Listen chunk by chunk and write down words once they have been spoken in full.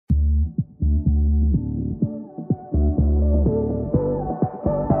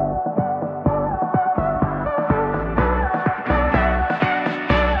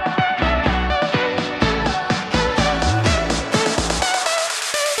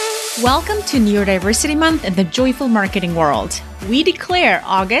Welcome to Neurodiversity Month in the Joyful Marketing world. We declare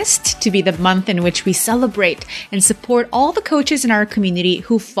August to be the month in which we celebrate and support all the coaches in our community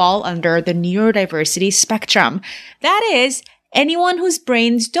who fall under the neurodiversity spectrum. That is, anyone whose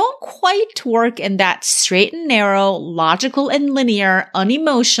brains don't quite work in that straight and narrow, logical and linear,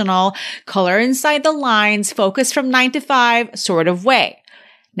 unemotional, color inside the lines, focus from 9 to 5 sort of way.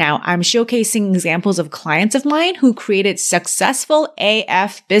 Now, I'm showcasing examples of clients of mine who created successful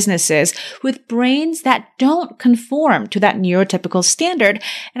AF businesses with brains that don't conform to that neurotypical standard.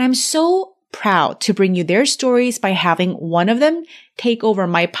 And I'm so proud to bring you their stories by having one of them take over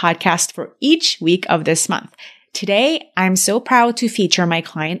my podcast for each week of this month. Today, I'm so proud to feature my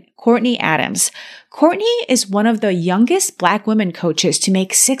client, Courtney Adams. Courtney is one of the youngest Black women coaches to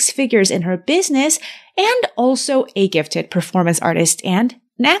make 6 figures in her business and also a gifted performance artist and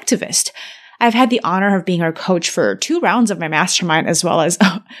an activist. I've had the honor of being her coach for 2 rounds of my mastermind, as well as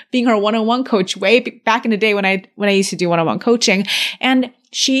being her one-on-one coach way back in the day when I used to do one-on-one coaching. And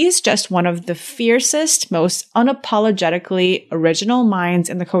she's just one of the fiercest, most unapologetically original minds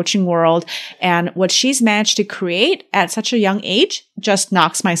in the coaching world. And what she's managed to create at such a young age just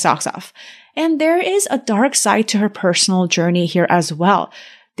knocks my socks off. And there is a dark side to her personal journey here as well.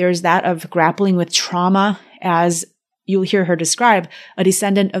 There's that of grappling with trauma, as you'll hear her describe, a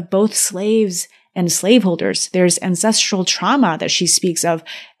descendant of both slaves and slaveholders. There's ancestral trauma that she speaks of,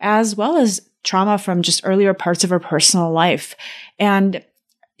 as well as trauma from just earlier parts of her personal life. And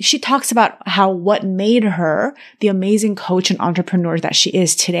she talks about how what made her the amazing coach and entrepreneur that she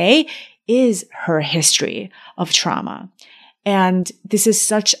is today is her history of trauma. And this is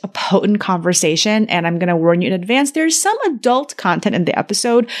such a potent conversation. And I'm going to warn you in advance, there's some adult content in the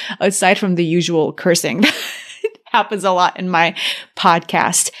episode, aside from the usual cursing that happens a lot in my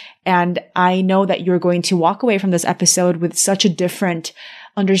podcast. And I know that you're going to walk away from this episode with such a different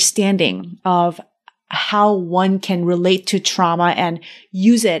understanding of how one can relate to trauma and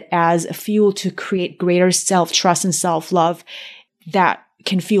use it as a fuel to create greater self-trust and self-love that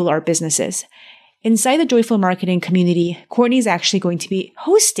can fuel our businesses. Inside the Joyful Marketing community, Courtney is actually going to be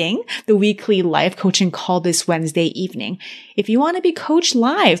hosting the weekly live coaching call this Wednesday evening. If you want to be coached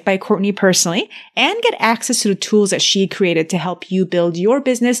live by Courtney personally and get access to the tools that she created to help you build your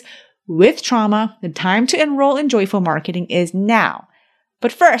business with trauma, the time to enroll in Joyful Marketing is now.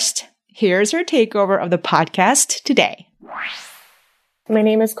 But first, here's her takeover of the podcast today. My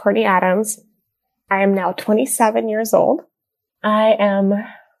name is Courtney Adams. I am now 27 years old. I am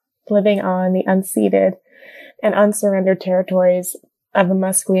living on the unceded and unsurrendered territories of the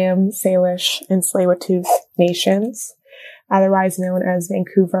Musqueam, Salish, and Tsleil-Waututh nations, otherwise known as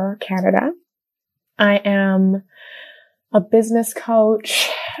Vancouver, Canada. I am a business coach.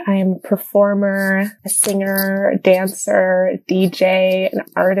 I am a performer, a singer, a dancer, a DJ, an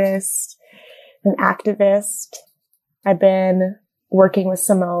artist, an activist. I've been working with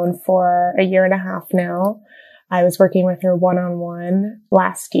Simone for 1.5 years now. I was working with her one-on-one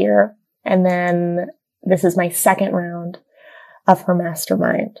last year, and then this is my 2nd round of her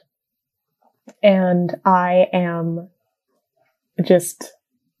mastermind. And I am just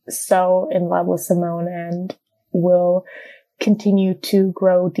so in love with Simone and will continue to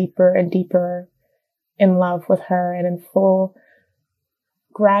grow deeper and deeper in love with her and in full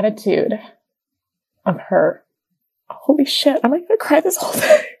gratitude of her. Holy shit, am I going to cry this whole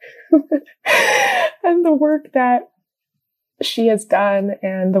time? And the work that she has done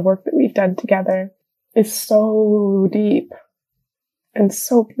and the work that we've done together is so deep and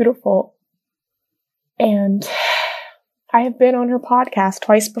so beautiful. And I have been on her podcast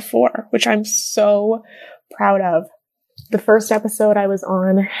twice before, which I'm so proud of. The first episode I was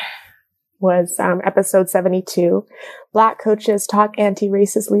on was episode 72, Black Coaches Talk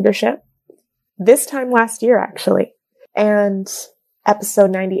Anti-Racist Leadership. This time last year, actually. And episode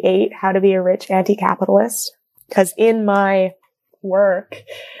 98, How to Be a Rich Anti-Capitalist. Because in my work,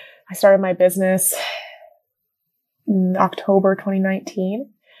 I started my business in October 2019.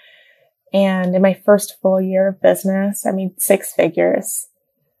 And in my first full year of business, I made 6 figures,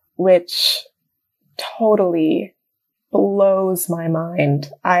 which totally blows my mind.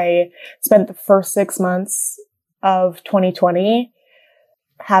 I spent the first 6 months of 2020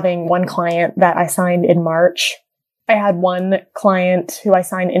 having one client that I signed in March. I had one client who I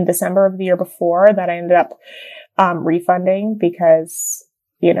signed in December of the year before that I ended up refunding because,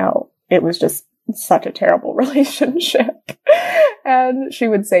 you know, it was just such a terrible relationship. And she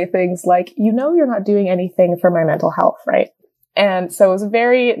would say things like, you know, you're not doing anything for my mental health, right? And so it was a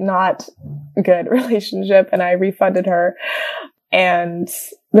very not good relationship, and I refunded her. And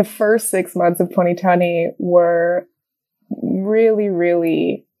the first 6 months of 2020 were really,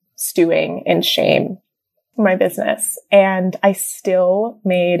 really stewing in shame in my business. And I still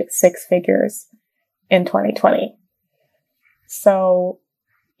made 6 figures in 2020. So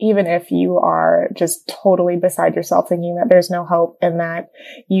even if you are just totally beside yourself thinking that there's no hope and that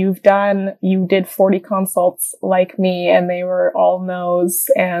you did 40 consults like me and they were all no's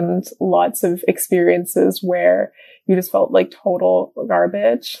and lots of experiences where you just felt like total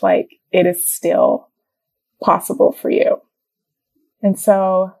garbage, like it is still possible for you. And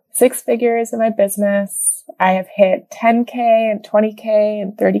so 6 figures in my business. I have hit 10K and 20K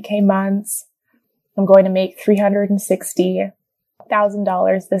and 30K months. I'm going to make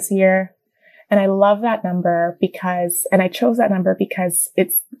 $360,000 this year. And I love that number and I chose that number because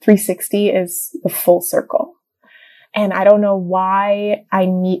it's 360 is the full circle. And I don't know why I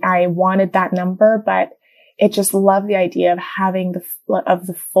wanted that number, but it just loved the idea of having the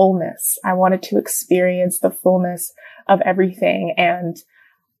fullness. I wanted to experience the fullness of everything. And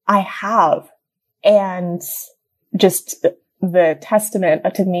I have. And just the testament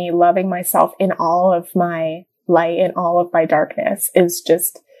to me loving myself in all of my light and all of my darkness is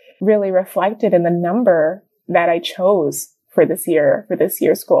just really reflected in the number that I chose for this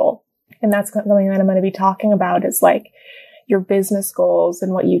year's goal. And that's something that I'm going to be talking about is like your business goals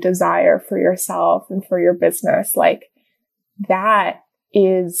and what you desire for yourself and for your business. Like that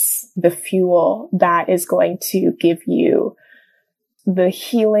is the fuel that is going to give you the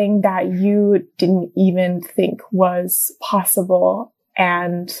healing that you didn't even think was possible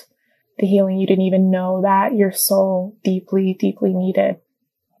and the healing you didn't even know that your soul deeply, deeply needed.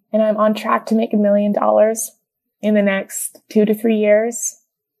 And I'm on track to make $1 million in the next 2 to 3 years.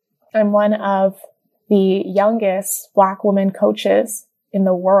 I'm one of the youngest Black woman coaches in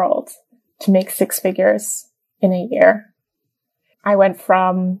the world to make 6 figures in a year. I went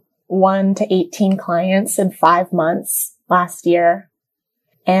from 1 to 18 clients in 5 months last year.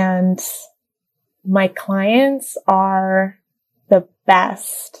 And my clients are the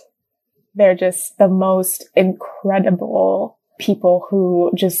best. They're just the most incredible people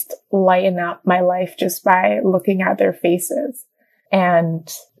who just lighten up my life just by looking at their faces.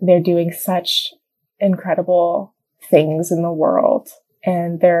 And they're doing such incredible things in the world.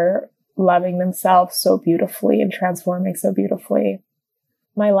 And they're loving themselves so beautifully and transforming so beautifully.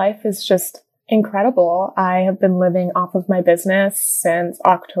 My life is just incredible. I have been living off of my business since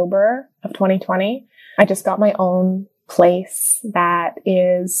October of 2020. I just got my own place that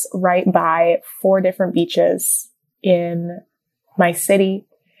is right by 4 different beaches in my city.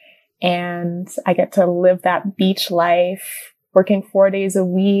 And I get to live that beach life, working 4 days a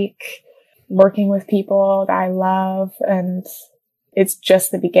week, working with people that I love. And it's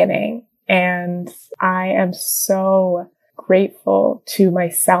just the beginning. And I am so grateful to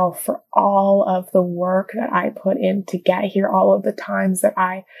myself for all of the work that I put in to get here, all of the times that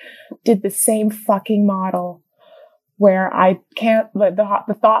I did the same fucking model where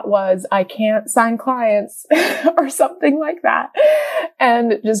the thought was I can't sign clients or something like that.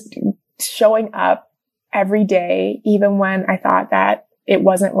 And just showing up every day, even when I thought that it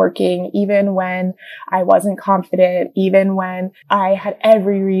wasn't working, even when I wasn't confident, even when I had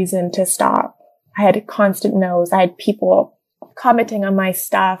every reason to stop. I had constant no's. I had people commenting on my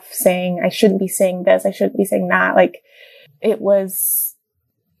stuff saying I shouldn't be saying this, I shouldn't be saying that. Like, it was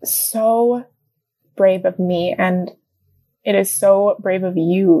so brave of me, and it is so brave of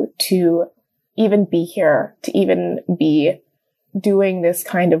you to even be here, to even be doing this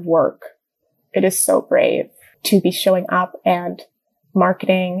kind of work. It is so brave to be showing up and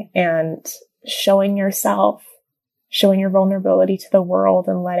marketing and showing yourself, showing your vulnerability to the world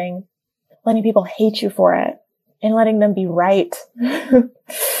and letting people hate you for it and letting them be right. And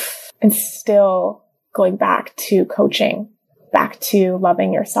still going back to coaching, back to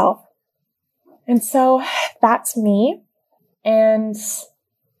loving yourself. And so that's me. And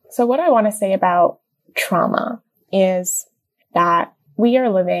so what I want to say about trauma is that we are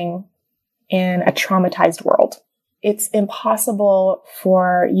living in a traumatized world. It's impossible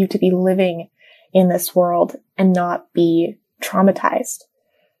for you to be living in this world and not be traumatized.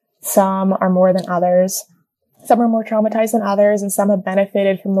 Some are more than others. Some are more traumatized than others, and some have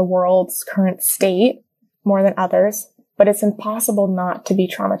benefited from the world's current state more than others. But it's impossible not to be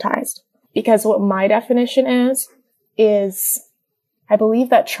traumatized. Because what my definition is I believe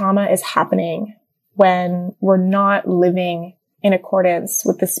that trauma is happening when we're not living in accordance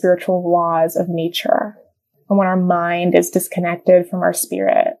with the spiritual laws of nature. And when our mind is disconnected from our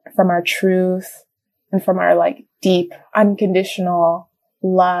spirit, from our truth, and from our deep, unconditional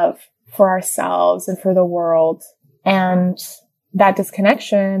love for ourselves and for the world. And that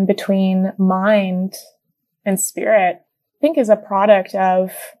disconnection between mind and spirit, I think, is a product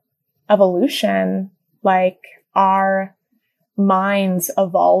of evolution, like our minds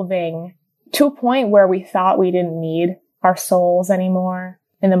evolving to a point where we thought we didn't need our souls anymore.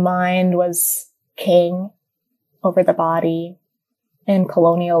 And the mind was king over the body, and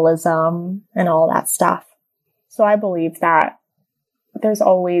colonialism and all that stuff. So I believe that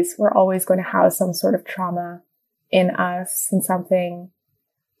we're always going to have some sort of trauma in us and something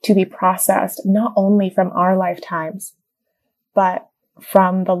to be processed, not only from our lifetimes, but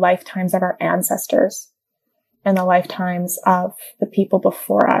from the lifetimes of our ancestors and the lifetimes of the people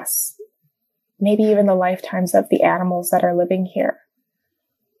before us, maybe even the lifetimes of the animals that are living here.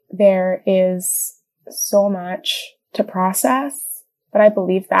 There is so much to process, but I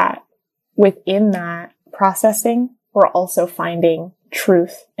believe that within that processing, we're also finding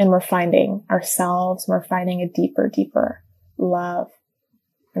truth, and we're finding ourselves, and we're finding a deeper love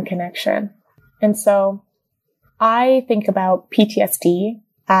and connection. And so I think about PTSD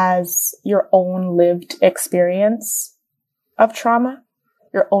as your own lived experience of trauma,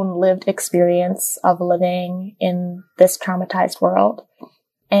 your own lived experience of living in this traumatized world.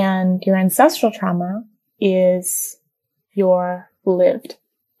 And your ancestral trauma is your lived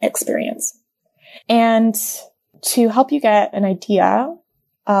experience. And to help you get an idea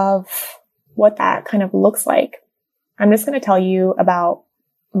of what that kind of looks like, I'm just going to tell you about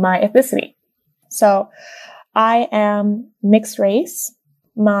my ethnicity. So I am mixed race.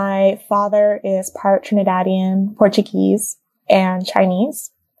 My father is part Trinidadian, Portuguese, and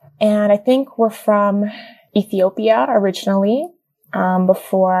Chinese. And I think we're from Ethiopia originally,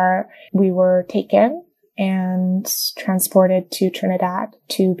 before we were taken and transported to Trinidad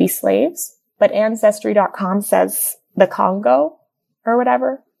to be slaves. But Ancestry.com says the Congo or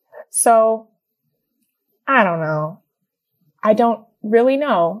whatever. So I don't know. I don't really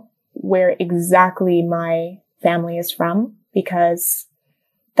know where exactly my family is from, because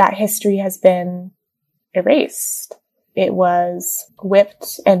that history has been erased. It was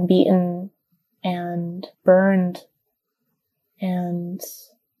whipped and beaten and burned and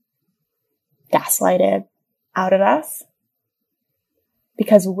gaslighted out of us.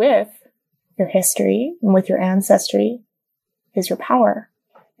 Because with your history and with your ancestry is your power.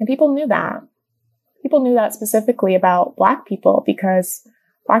 And people knew that. People knew that specifically about Black people, because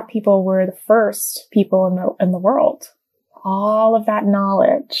Black people were the first people in the world. All of that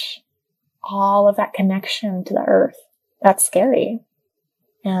knowledge, all of that connection to the earth, that's scary.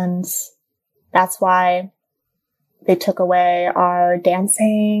 And that's why they took away our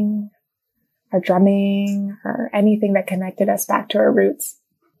dancing, our drumming, or anything that connected us back to our roots.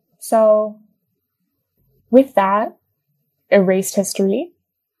 So with that erased history,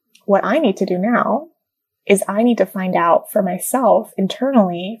 what I need to do now is I need to find out for myself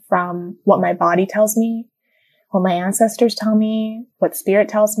internally, from what my body tells me, what my ancestors tell me, what spirit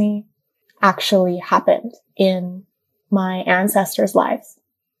tells me, actually happened in my ancestors' lives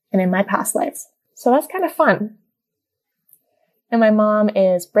and in my past lives. So that's kind of fun. And my mom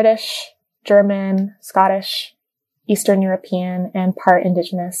is British, German, Scottish, Eastern European, and part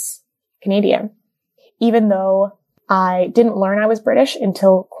Indigenous Canadian. Even though I didn't learn I was British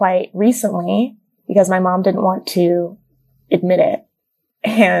until quite recently, because my mom didn't want to admit it.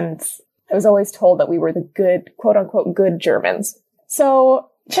 And I was always told that we were the good, quote unquote, good Germans. So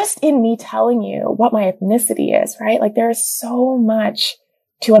just in me telling you what my ethnicity is, right? Like there's so much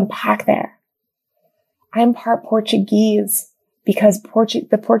to unpack there. I'm part Portuguese because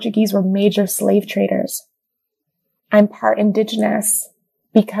the Portuguese were major slave traders. I'm part Indigenous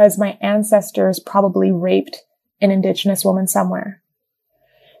because my ancestors probably raped an Indigenous woman somewhere.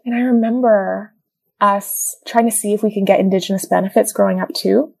 And I remember us trying to see if we can get Indigenous benefits growing up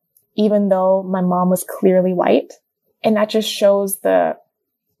too, even though my mom was clearly white. And that just shows the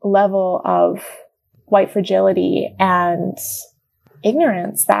level of white fragility and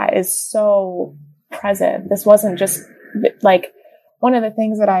ignorance that is so present. This wasn't just like one of the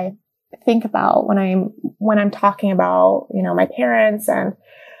things that I think about when I'm talking about, my parents and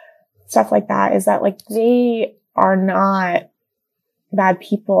stuff like that, is that like they are not bad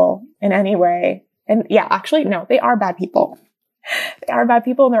people in any way. And yeah, actually, no, they are bad people. They are bad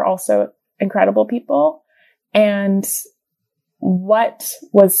people, and they're also incredible people. And what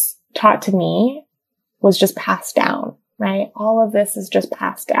was taught to me was just passed down, right? All of this is just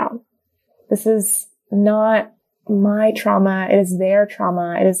passed down. This is not my trauma. It is their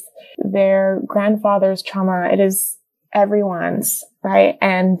trauma. It is their grandfather's trauma. It is everyone's, right?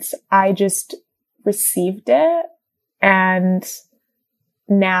 And I just received it, and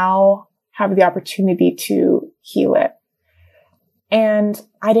now have the opportunity to heal it. And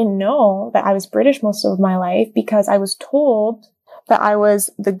I didn't know that I was British most of my life because I was told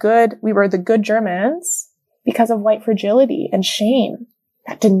that we were the good Germans because of white fragility and shame,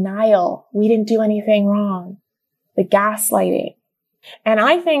 that denial. We didn't do anything wrong. The gaslighting. And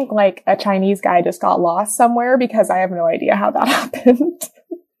I think like a Chinese guy just got lost somewhere because I have no idea how that happened.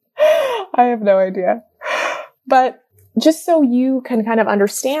 I have no idea. But just so you can kind of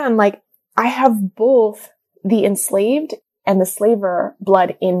understand, like, I have both the enslaved and the slaver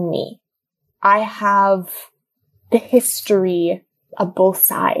blood in me. I have the history of both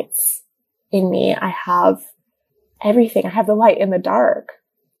sides in me. I have everything. I have the light and the dark.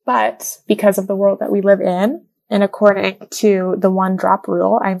 But because of the world that we live in, and according to the one drop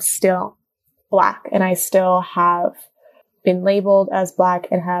rule, I'm still Black, and I still have been labeled as Black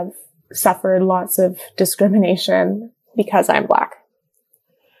and have suffered lots of discrimination because I'm Black.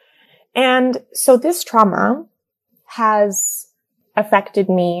 And so this trauma has affected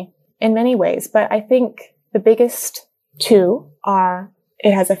me in many ways, but I think the biggest two are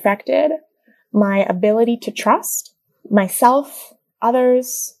it has affected my ability to trust myself,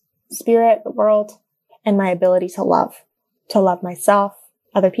 others, spirit, the world, and my ability to love myself,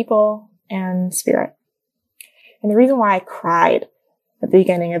 other people, and spirit. And the reason why I cried at the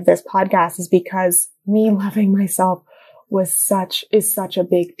beginning of this podcast is because me loving myself is such a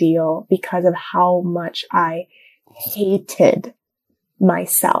big deal because of how much I hated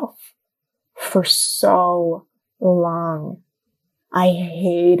myself for so long. I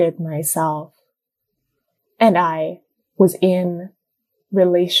hated myself. And I was in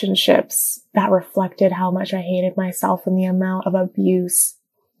relationships that reflected how much I hated myself, and the amount of abuse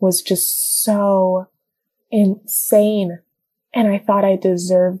was just so insane. And I thought I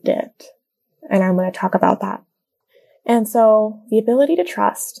deserved it. And I'm going to talk about that. And so the ability to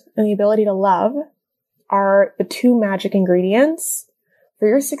trust and the ability to love are the two magic ingredients for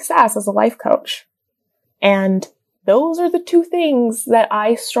your success as a life coach. And those are the two things that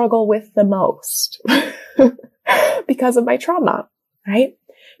I struggle with the most because of my trauma, right?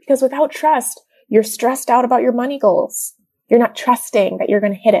 Because without trust, you're stressed out about your money goals. You're not trusting that you're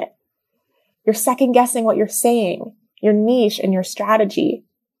going to hit it. You're second guessing what you're saying, your niche and your strategy.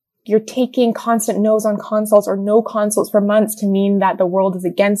 You're taking constant no's on consults or no consults for months to mean that the world is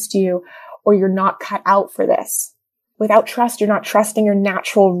against you or you're not cut out for this. Without trust, you're not trusting your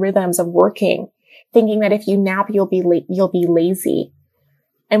natural rhythms of working, thinking that if you nap, you'll be lazy.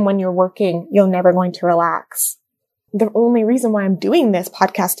 And when you're working, you're never going to relax. The only reason why I'm doing this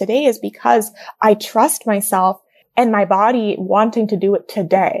podcast today is because I trust myself and my body wanting to do it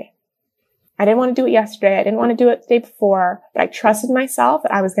today. I didn't want to do it yesterday. I didn't want to do it the day before, but I trusted myself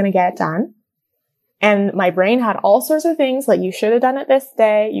that I was going to get it done. And my brain had all sorts of things like, you should have done it this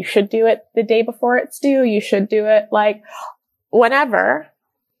day. You should do it the day before it's due. You should do it like whenever.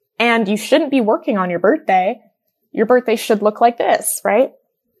 And you shouldn't be working on your birthday. Your birthday should look like this, right?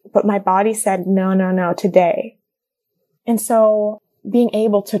 But my body said, no, today. And so being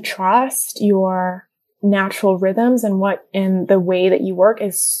able to trust your natural rhythms and the way that you work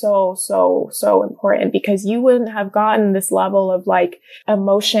is so important, because you wouldn't have gotten this level of like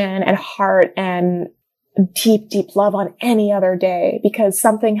emotion and heart and deep love on any other day, because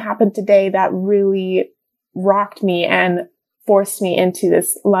something happened today that really rocked me and forced me into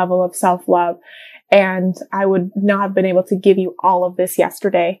this level of self-love. And I would not have been able to give you all of this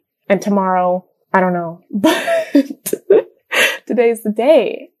yesterday, and tomorrow, I don't know, but today's the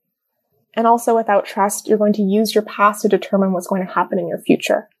day. And also without trust, you're going to use your past to determine what's going to happen in your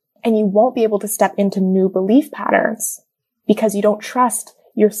future. And you won't be able to step into new belief patterns because you don't trust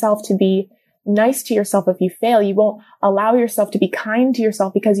yourself to be nice to yourself if you fail. You won't allow yourself to be kind to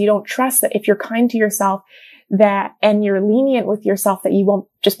yourself because you don't trust that if you're kind to yourself and you're lenient with yourself, that you won't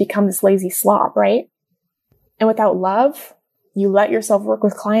just become this lazy slob, right? And without love, you let yourself work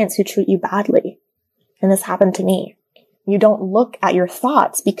with clients who treat you badly. And this happened to me. You don't look at your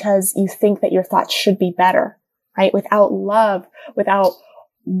thoughts because you think that your thoughts should be better, right? Without love, without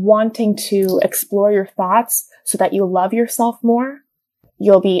wanting to explore your thoughts so that you love yourself more,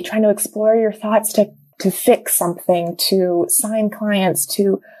 you'll be trying to explore your thoughts to fix something, to sign clients,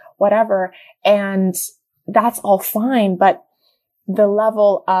 to whatever. And that's all fine. But the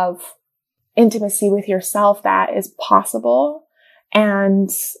level of intimacy with yourself that is possible, and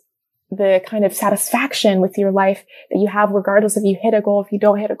the kind of satisfaction with your life that you have, regardless if you hit a goal, if you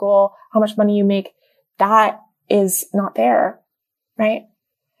don't hit a goal, how much money you make, that is not there, right?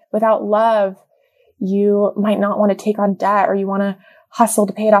 Without love, you might not want to take on debt, or you want to hustle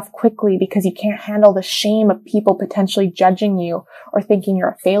to pay it off quickly because you can't handle the shame of people potentially judging you or thinking you're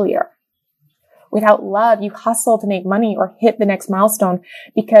a failure. Without love, you hustle to make money or hit the next milestone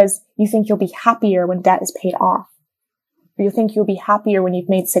because you think you'll be happier when debt is paid off. you think you'll be happier when you've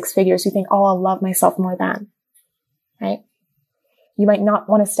made six figures. You think, oh, I'll love myself more then, right? You might not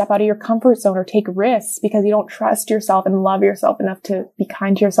want to step out of your comfort zone or take risks because you don't trust yourself and love yourself enough to be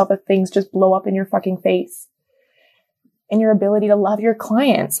kind to yourself if things just blow up in your fucking face. And your ability to love your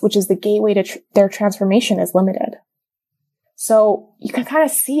clients, which is the gateway to their transformation, is limited. So you can kind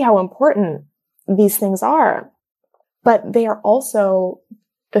of see how important these things are, but they are also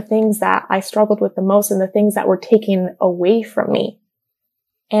the things that I struggled with the most and the things that were taken away from me.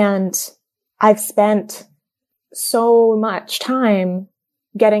 And I've spent so much time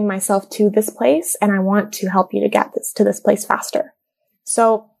getting myself to this place, and I want to help you to get to this place faster.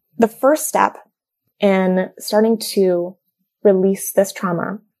 So the first step in starting to release this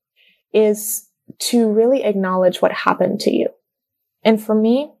trauma is to really acknowledge what happened to you. And for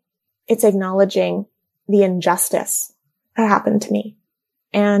me, it's acknowledging the injustice that happened to me.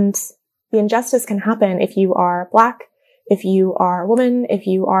 And the injustice can happen if you are Black, if you are a woman, if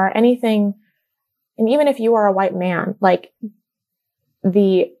you are anything, and even if you are a white man.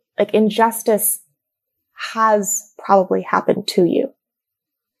 Injustice has probably happened to you.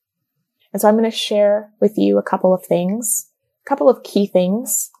 And so I'm going to share with you a couple of key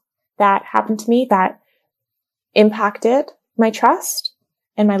things that happened to me that impacted my trust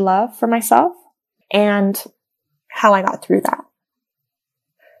and my love for myself and how I got through that.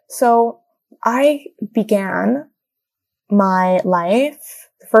 So I began my life,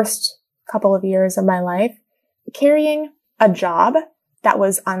 the first couple of years of my life, carrying a job that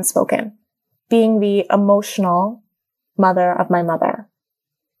was unspoken, being the emotional mother of my mother,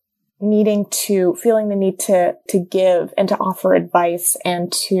 feeling the need to give and to offer advice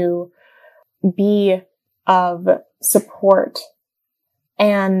and to be of support,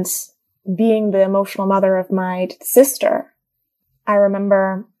 and being the emotional mother of my sister. I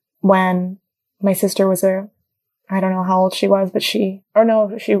remember when my sister was I don't know how old she was, but she wrote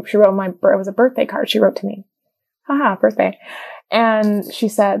it was a birthday card she wrote to me. Haha, birthday. And she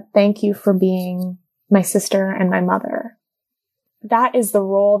said, "Thank you for being my sister and my mother." That is the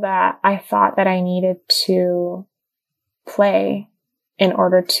role that I thought that I needed to play in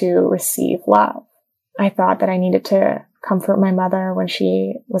order to receive love. I thought that I needed to comfort my mother when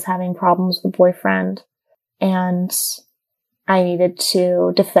she was having problems with a boyfriend, and I needed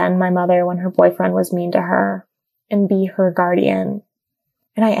to defend my mother when her boyfriend was mean to her, and be her guardian.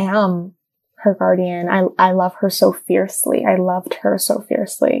 And I am her guardian. I love her so fiercely. I loved her so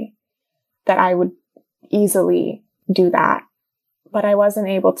fiercely that I would easily do that. But I wasn't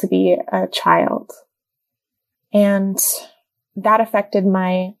able to be a child. And that affected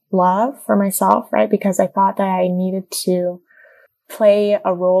my love for myself, right? Because I thought that I needed to play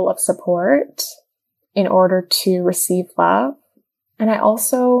a role of support in order to receive love. And it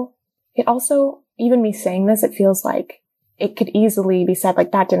also, even me saying this, it feels like it could easily be said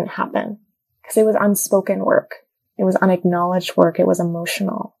like that didn't happen, because it was unspoken work. It was unacknowledged work. It was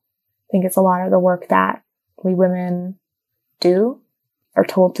emotional. I think it's a lot of the work that we women are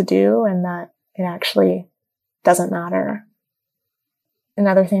told to do, and that it actually doesn't matter.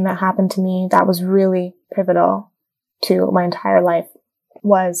 Another thing that happened to me that was really pivotal to my entire life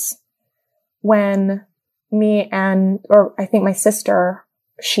was when I think my sister,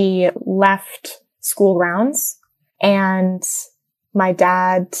 she left school grounds, and my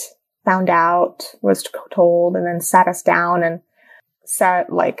dad found out, was told, and then sat us down and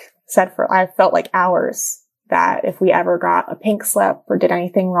I felt like hours, that if we ever got a pink slip or did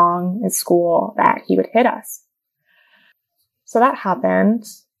anything wrong in school, that he would hit us. So that happened.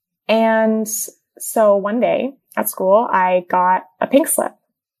 And so one day at school, I got a pink slip,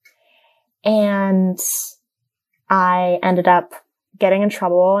 and I ended up getting in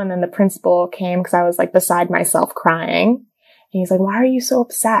trouble. And then the principal came because I was like beside myself crying. And he's like, "Why are you so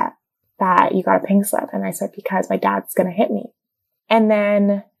upset that you got a pink slip?" And I said, "Because my dad's going to hit me." And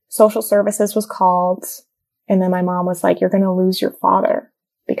then social services was called. And then my mom was like, "You're going to lose your father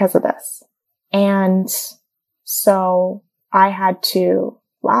because of this." And so I had to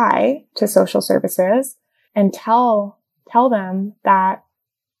lie to social services and tell them that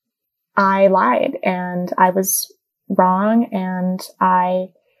I lied and I was wrong, and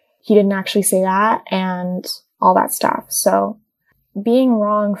he didn't actually say that, and all that stuff. So being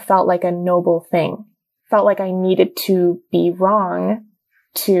wrong felt like a noble thing. Felt like I needed to be wrong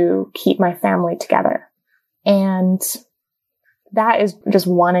to keep my family together. And that is just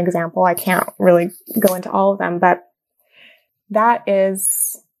one example. I can't really go into all of them, but that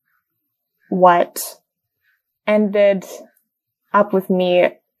is what ended up with me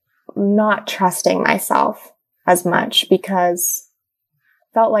not trusting myself as much, because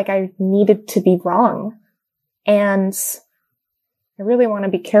I felt like I needed to be wrong And I really want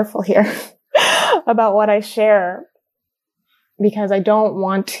to be careful here about what I share, because I don't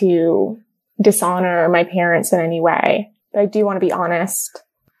want to dishonor my parents in any way. But I do want to be honest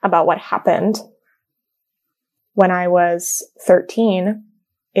about what happened. When I was 13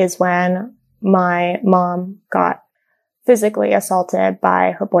 is when my mom got physically assaulted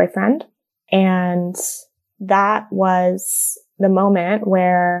by her boyfriend. And that was the moment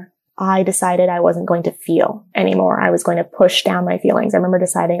where I decided I wasn't going to feel anymore. I was going to push down my feelings. I remember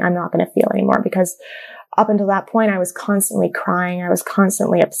deciding I'm not going to feel anymore, because up until that point, I was constantly crying. I was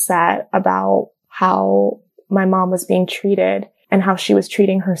constantly upset about how my mom was being treated and how she was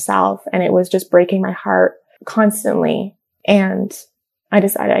treating herself. And it was just breaking my heart constantly. And I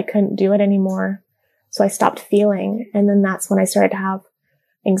decided I couldn't do it anymore. So I stopped feeling. And then that's when I started to have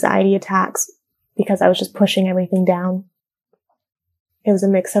anxiety attacks, because I was just pushing everything down. It was a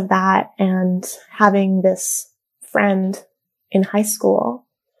mix of that and having this friend in high school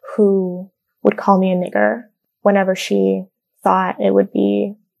who would call me a nigger whenever she thought it would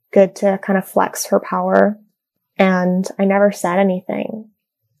be good to kind of flex her power. And I never said anything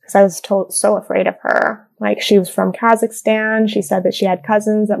because I was so afraid of her. Like, she was from Kazakhstan. She said that she had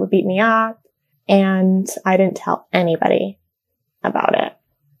cousins that would beat me up. And I didn't tell anybody about it.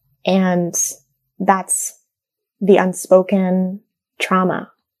 And that's the unspoken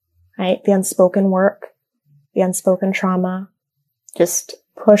trauma, right? The unspoken work, the unspoken trauma, just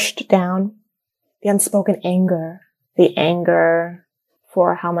pushed down, the unspoken anger, the anger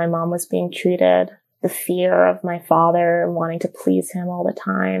for how my mom was being treated, the fear of my father wanting to please him all the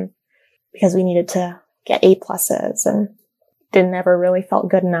time because we needed to get A+ and didn't ever really felt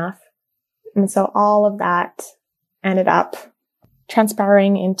good enough. And so all of that ended up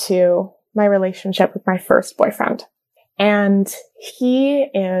transpiring into my relationship with my first boyfriend. And he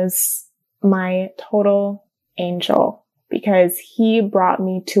is my total angel, because he brought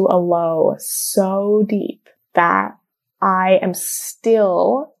me to a low so deep that I am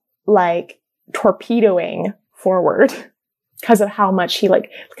still like torpedoing forward because of how much he, like,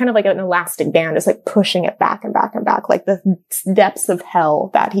 kind of like an elastic band, is like pushing it back and back and back. Like, the depths of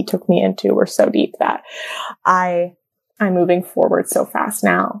hell that he took me into were so deep that I'm moving forward so fast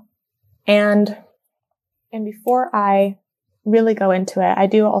now. And before I really go into it, I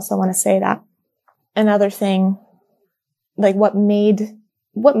do also want to say that another thing, like what made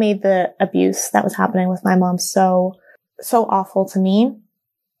the abuse that was happening with my mom so awful to me,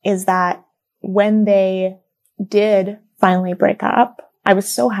 is that when they did finally break up, I was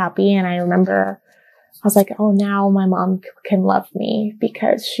so happy. And I remember I was like, oh, now my mom can love me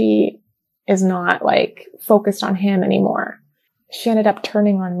because she is not like focused on him anymore. She ended up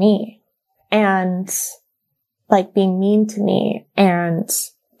turning on me and like being mean to me and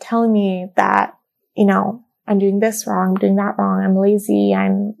telling me that, you know, I'm doing this wrong, I'm doing that wrong, I'm lazy,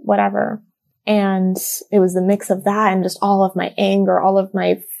 I'm whatever. And it was the mix of that and just all of my anger, all of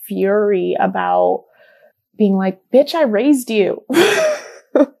my fury about being like, bitch, I raised you.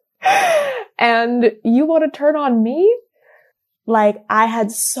 And you want to turn on me? Like, I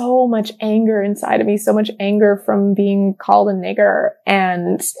had so much anger inside of me, so much anger from being called a nigger.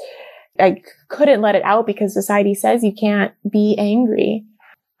 And I couldn't let it out because society says you can't be angry.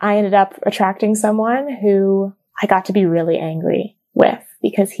 I ended up attracting someone who I got to be really angry with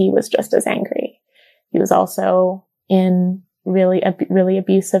because he was just as angry. He was also in really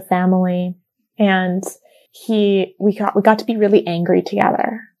abusive family, and we got to be really angry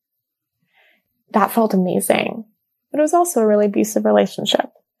together. That felt amazing, but it was also a really abusive relationship.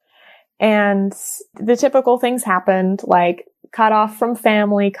 And the typical things happened, like cut off from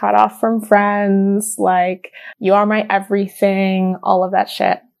family, cut off from friends, like you are my everything, all of that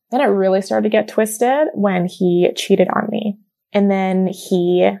shit. Then it really started to get twisted when he cheated on me. And then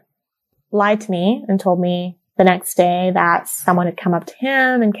he lied to me and told me the next day that someone had come up to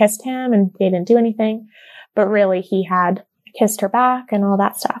him and kissed him and they didn't do anything. But really he had kissed her back and all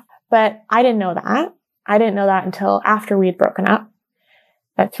that stuff. But I didn't know that. I didn't know that until after we had broken up.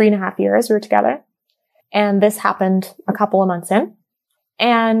 At 3.5 years we were together. And this happened a couple of months in.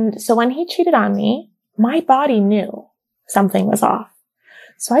 And so when he cheated on me, my body knew something was off.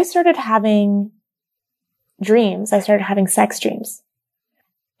 So I started having dreams. I started having sex dreams.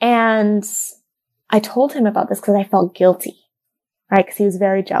 And I told him about this because I felt guilty, right? Because he was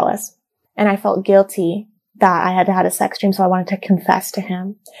very jealous. And I felt guilty that I had had a sex dream. So I wanted to confess to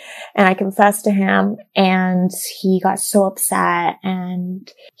him. And I confessed to him and he got so upset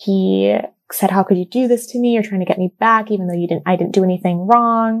and he said, how could you do this to me? You're trying to get me back, even though I didn't do anything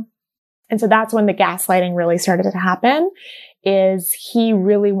wrong. And so that's when the gaslighting really started to happen, is he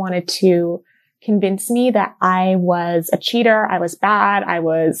really wanted to convince me that I was a cheater, I was bad, I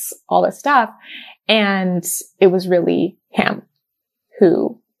was all this stuff. And it was really him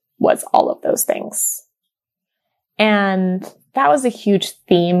who was all of those things. And that was a huge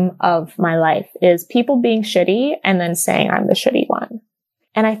theme of my life, is people being shitty and then saying I'm the shitty one.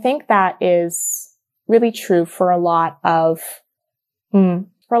 And I think that is really true for a lot of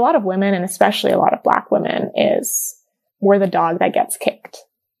women, and especially a lot of Black women, is we're the dog that gets kicked.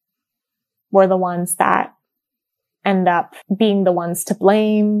 We're the ones that end up being the ones to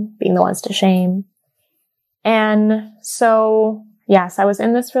blame, being the ones to shame. And so, yes, I was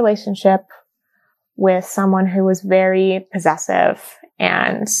in this relationship with someone who was very possessive,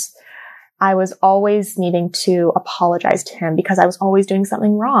 and I was always needing to apologize to him because I was always doing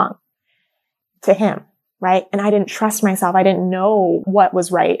something wrong to him, right? And I didn't trust myself. I didn't know what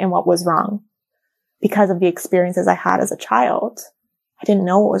was right and what was wrong because of the experiences I had as a child. I didn't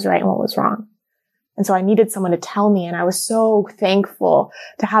know what was right and what was wrong. And so I needed someone to tell me, and I was so thankful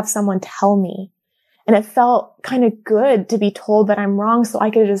to have someone tell me. And it felt kind of good to be told that I'm wrong so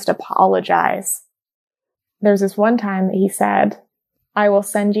I could just apologize. There's this one time that he said, I will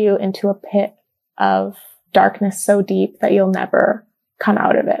send you into a pit of darkness so deep that you'll never come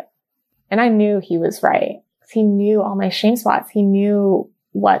out of it. And I knew he was right. He knew all my shame spots. He knew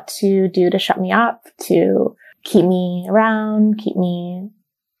what to do to shut me up, to keep me around, keep me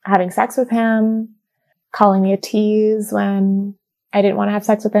having sex with him, calling me a tease when I didn't want to have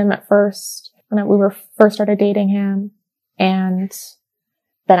sex with him at first, when we were first started dating him. And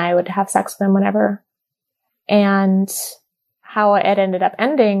then I would have sex with him whenever. And how it ended up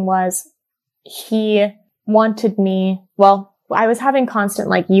ending was he wanted me, well, I was having constant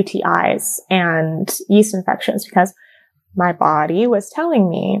like UTIs and yeast infections because my body was telling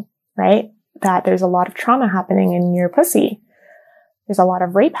me, right, that there's a lot of trauma happening in your pussy. There's a lot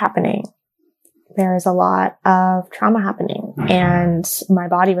of rape happening. There's a lot of trauma happening. And my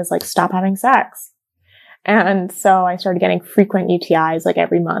body was like, stop having sex. And so I started getting frequent UTIs. Like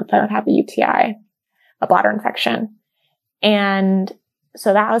every month I would have a UTI, a bladder infection. And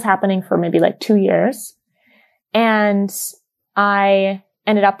so that was happening for maybe like 2 years. And I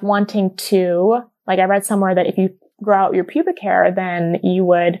ended up wanting to, like I read somewhere that if you grow out your pubic hair, then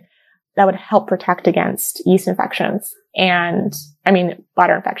that would help protect against yeast infections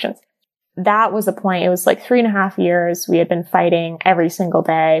bladder infections. That was the point. It was like 3.5 years. We had been fighting every single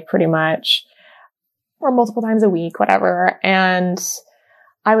day, pretty much, or multiple times a week, whatever. And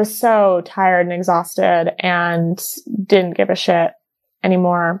I was so tired and exhausted and didn't give a shit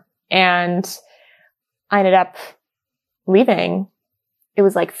anymore. And I ended up leaving. It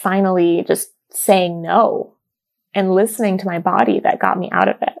was like finally just saying no and listening to my body that got me out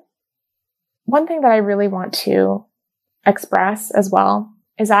of it. One thing that I really want to express as well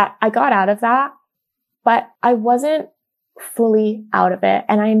is that I got out of that, but I wasn't fully out of it,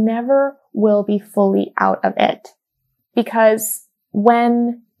 and I never will be fully out of it. Because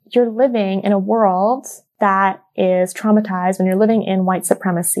when you're living in a world that is traumatized, when you're living in white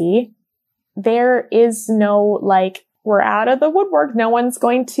supremacy, there is no like, we're out of the woodwork. No one's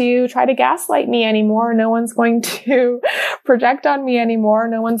going to try to gaslight me anymore. No one's going to project on me anymore.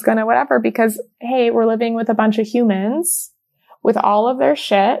 No one's going to whatever, because hey, we're living with a bunch of humans with all of their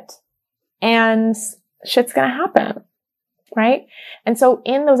shit, and shit's going to happen. Right. And so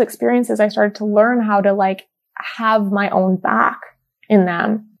in those experiences, I started to learn how to like have my own back in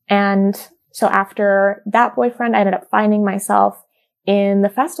them. And so after that boyfriend, I ended up finding myself in the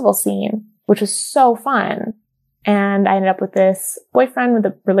festival scene, which was so fun. And I ended up with this boyfriend where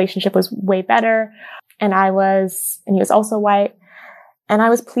the relationship was way better. And he was also white, and I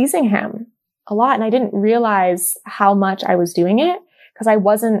was pleasing him a lot. And I didn't realize how much I was doing it because I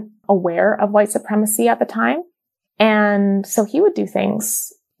wasn't aware of white supremacy at the time. And so he would do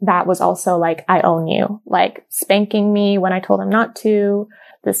things that was also like, I own you, like spanking me when I told him not to,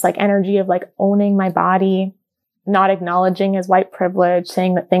 this like energy of like owning my body, not acknowledging his white privilege,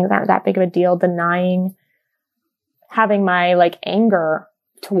 saying that things aren't that big of a deal, denying, having my like anger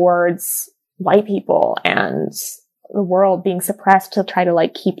towards white people and the world being suppressed to try to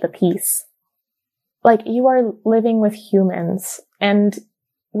like keep the peace. Like, you are living with humans, and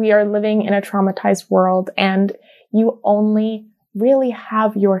we are living in a traumatized world, and you only really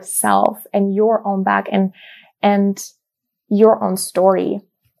have yourself and your own back and your own story.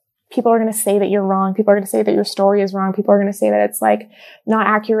 People are going to say that you're wrong. People are going to say that your story is wrong. People are going to say that it's like not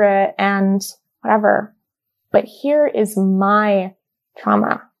accurate and whatever. But here is my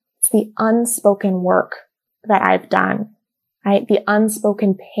trauma. It's the unspoken work that I've done, right? The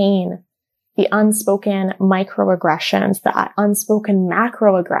unspoken pain, the unspoken microaggressions, the unspoken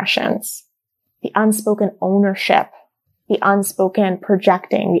macroaggressions. the unspoken ownership, the unspoken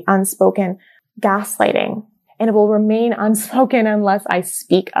projecting, the unspoken gaslighting. And it will remain unspoken unless I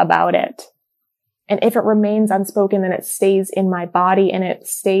speak about it. And if it remains unspoken, then it stays in my body and it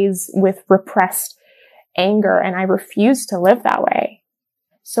stays with repressed anger. And I refuse to live that way.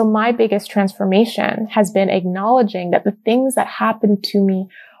 So my biggest transformation has been acknowledging that the things that happened to me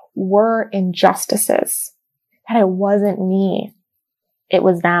were injustices, that it wasn't me, it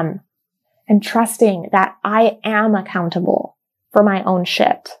was them. And trusting that I am accountable for my own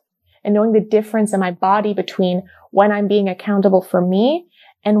shit, and knowing the difference in my body between when I'm being accountable for me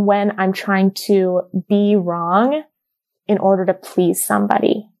and when I'm trying to be wrong in order to please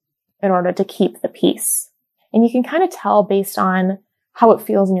somebody, in order to keep the peace. And you can kind of tell based on how it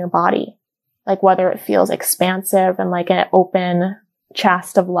feels in your body, like whether it feels expansive and like an open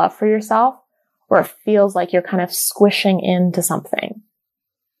chest of love for yourself, or it feels like you're kind of squishing into something.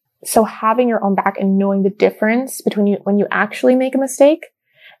 So having your own back and knowing the difference between when you actually make a mistake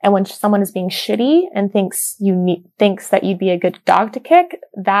and when someone is being shitty and thinks that you'd be a good dog to kick,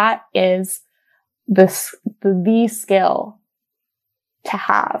 that is the skill to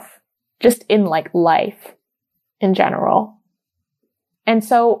have just in like life in general. And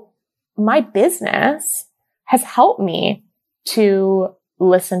so my business has helped me to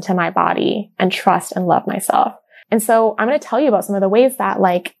listen to my body and trust and love myself. And so I'm going to tell you about some of the ways that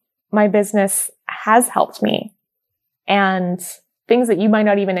like my business has helped me and things that you might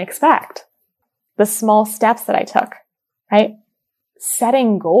not even expect. The small steps that I took, right?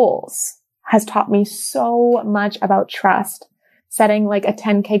 Setting goals has taught me so much about trust. Setting like a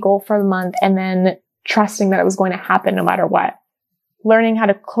 10K goal for the month and then trusting that it was going to happen no matter what. Learning how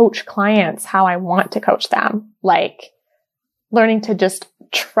to coach clients how I want to coach them. Like learning to just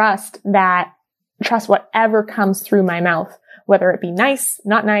trust whatever comes through my mouth, whether it be nice,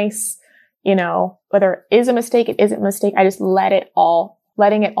 not nice, whether it is a mistake, it isn't a mistake. I just letting it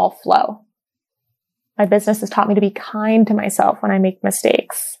all flow. My business has taught me to be kind to myself when I make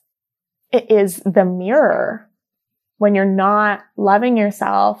mistakes. It is the mirror. When you're not loving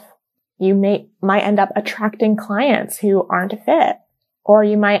yourself, you might end up attracting clients who aren't a fit, or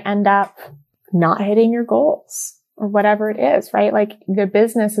you might end up not hitting your goals or whatever it is, right? Like the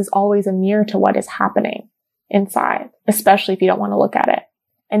business is always a mirror to what is happening inside, especially if you don't want to look at it.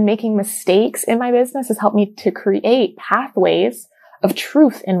 And making mistakes in my business has helped me to create pathways of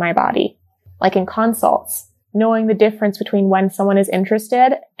truth in my body, like in consults, knowing the difference between when someone is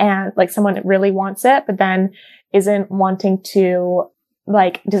interested and like someone really wants it, but then isn't wanting to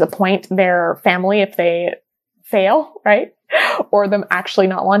like disappoint their family if they fail, right? Or them actually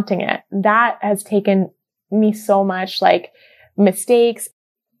not wanting it. That has taken me so much like mistakes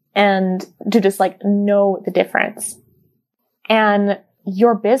and to just like know the difference. And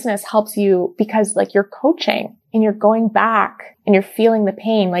your business helps you because like you're coaching and you're going back and you're feeling the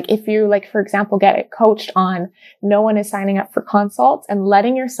pain. Like if you like, for example, get it coached on no one is signing up for consults and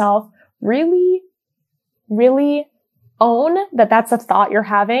letting yourself really, really own that that's a thought you're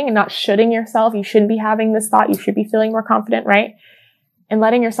having and not shoulding yourself. You shouldn't be having this thought. You should be feeling more confident, right? And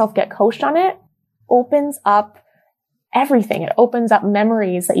letting yourself get coached on it opens up everything. It opens up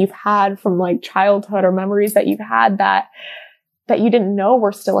memories that you've had from like childhood or memories that you've had that you didn't know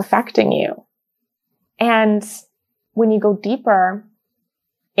were still affecting you. And when you go deeper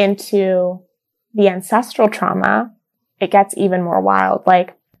into the ancestral trauma, it gets even more wild.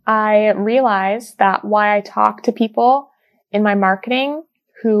 Like I realized that why I talk to people in my marketing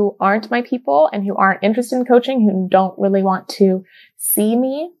who aren't my people and who aren't interested in coaching, who don't really want to see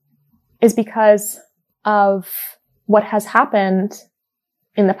me, is because of what has happened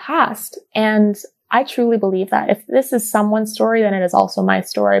in the past. And I truly believe that if this is someone's story, then it is also my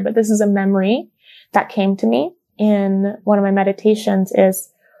story. But this is a memory that came to me in one of my meditations is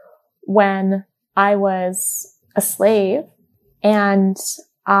when I was a slave and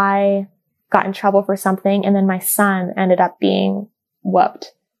I got in trouble for something, and then my son ended up being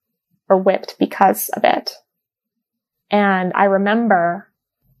whipped because of it. And I remember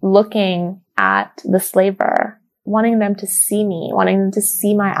looking at the slaver, wanting them to see me, wanting them to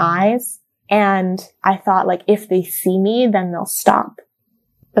see my eyes. And I thought like, if they see me, then they'll stop.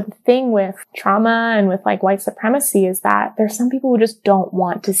 But the thing with trauma and with like white supremacy is that there's some people who just don't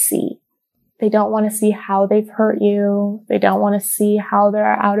want to see. They don't want to see how they've hurt you. They don't want to see how they're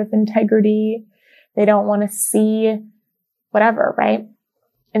out of integrity. They don't want to see whatever, right?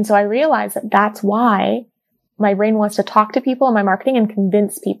 And so I realized that that's why my brain wants to talk to people in my marketing and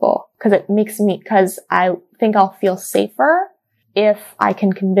convince people, because I think I'll feel safer if I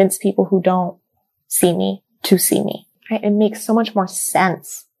can convince people who don't see me to see me. Right? It makes so much more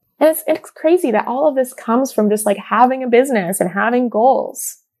sense And it's crazy that all of this comes from just like having a business and having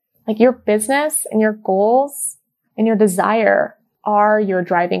goals. Like your business and your goals and your desire are your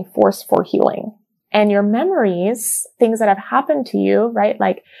driving force for healing. And your memories, things that have happened to you, right?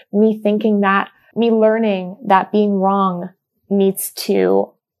 Like me learning that being wrong makes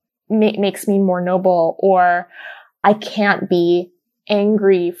me more noble, or I can't be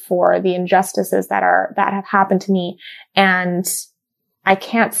angry for the injustices that have happened to me, and I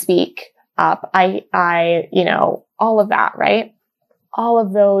can't speak up. All of that, right? All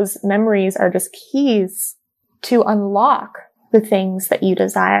of those memories are just keys to unlock the things that you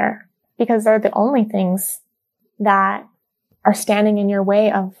desire, because they're the only things that are standing in your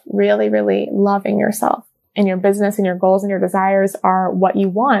way of really, really loving yourself. And your business and your goals and your desires are what you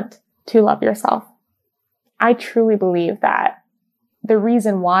want to love yourself. I truly believe that the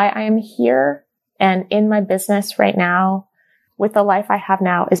reason why I am here and in my business right now with the life I have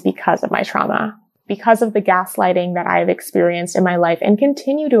now is because of my trauma, because of the gaslighting that I've experienced in my life and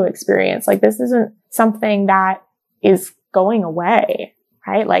continue to experience. Like, this isn't something that is going away,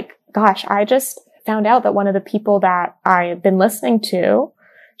 right? Like, gosh, I just found out that one of the people that I've been listening to,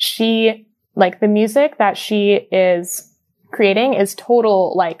 the music that she is creating is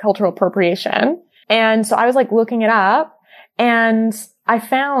total, like, cultural appropriation. And so I was like looking it up, and I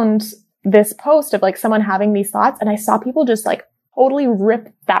found this post of like someone having these thoughts, and I saw people just like totally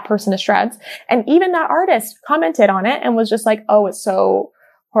rip that person to shreds. And even that artist commented on it and was just like, oh, it's so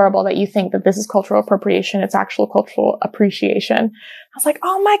horrible that you think that this is cultural appropriation. It's actual cultural appreciation. I was like,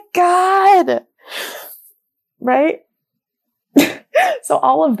 oh my God. Right? So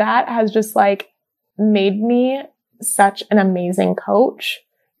all of that has just like made me such an amazing coach,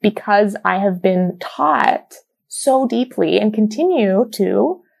 because I have been taught so deeply and continue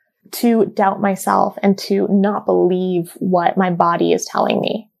to doubt myself and to not believe what my body is telling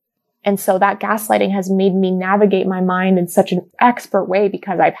me. And so that gaslighting has made me navigate my mind in such an expert way,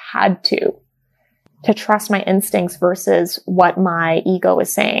 because I've had to trust my instincts versus what my ego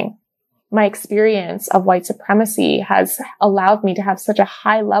is saying. My experience of white supremacy has allowed me to have such a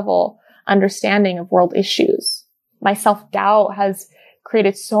high level understanding of world issues. My self-doubt has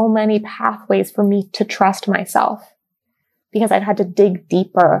created so many pathways for me to trust myself, because I've had to dig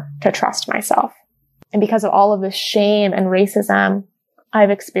deeper to trust myself. And because of all of the shame and racism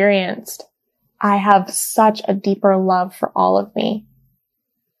I've experienced, I have such a deeper love for all of me,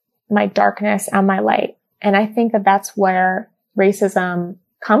 my darkness and my light. And I think that that's where racism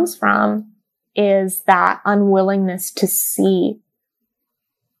comes from, is that unwillingness to see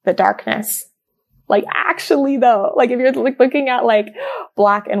the darkness. Like, actually though, like if you're like looking at like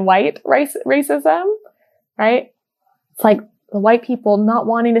black and white racism, right? It's like the white people not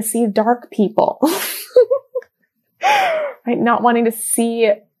wanting to see dark people, right? Not wanting to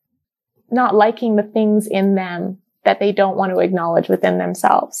see, not liking the things in them that they don't want to acknowledge within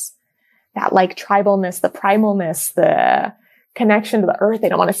themselves. That like tribalness, the primalness, the connection to the earth, they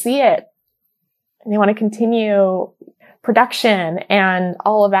don't want to see it. And they want to continue production and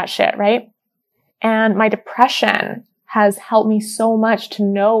all of that shit, right? And my depression has helped me so much to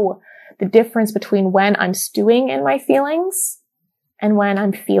know the difference between when I'm stewing in my feelings and when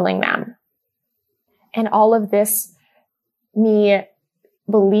I'm feeling them. And all of this, me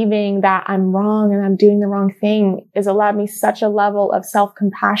believing that I'm wrong and I'm doing the wrong thing, has allowed me such a level of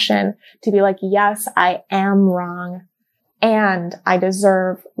self-compassion to be like, yes, I am wrong, and I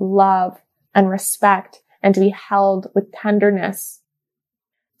deserve love and respect and to be held with tenderness.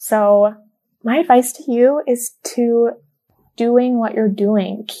 So my advice to you is to doing what you're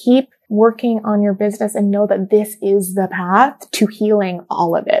doing. Keep working on your business and know that this is the path to healing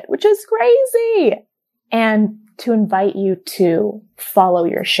all of it, which is crazy. And to invite you to follow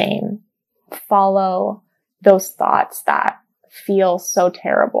your shame, follow those thoughts that feel so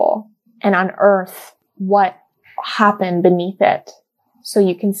terrible, and unearth what happened beneath it so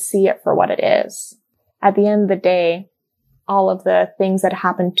you can see it for what it is. At the end of the day, all of the things that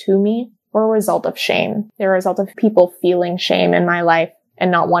happened to me were a result of shame. They're a result of people feeling shame in my life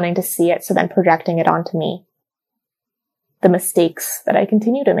and not wanting to see it, so then projecting it onto me. The mistakes that I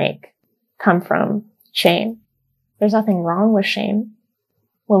continue to make come from shame. There's nothing wrong with shame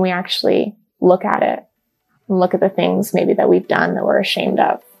when we actually look at it and look at the things maybe that we've done that we're ashamed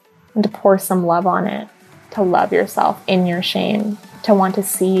of, and to pour some love on it, to love yourself in your shame, to want to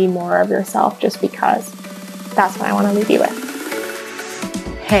see more of yourself just because. That's what I want to leave you with.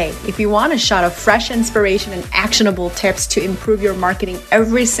 Hey, if you want a shot of fresh inspiration and actionable tips to improve your marketing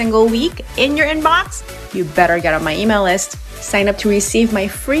every single week in your inbox, you better get on my email list. sign up to receive my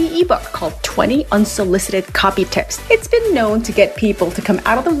free ebook called 20 Unsolicited Copy Tips. It's been known to get people to come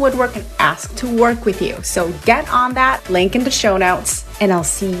out of the woodwork and ask to work with you. So get on that, link in the show notes, and I'll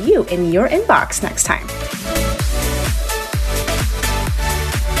see you in your inbox next time.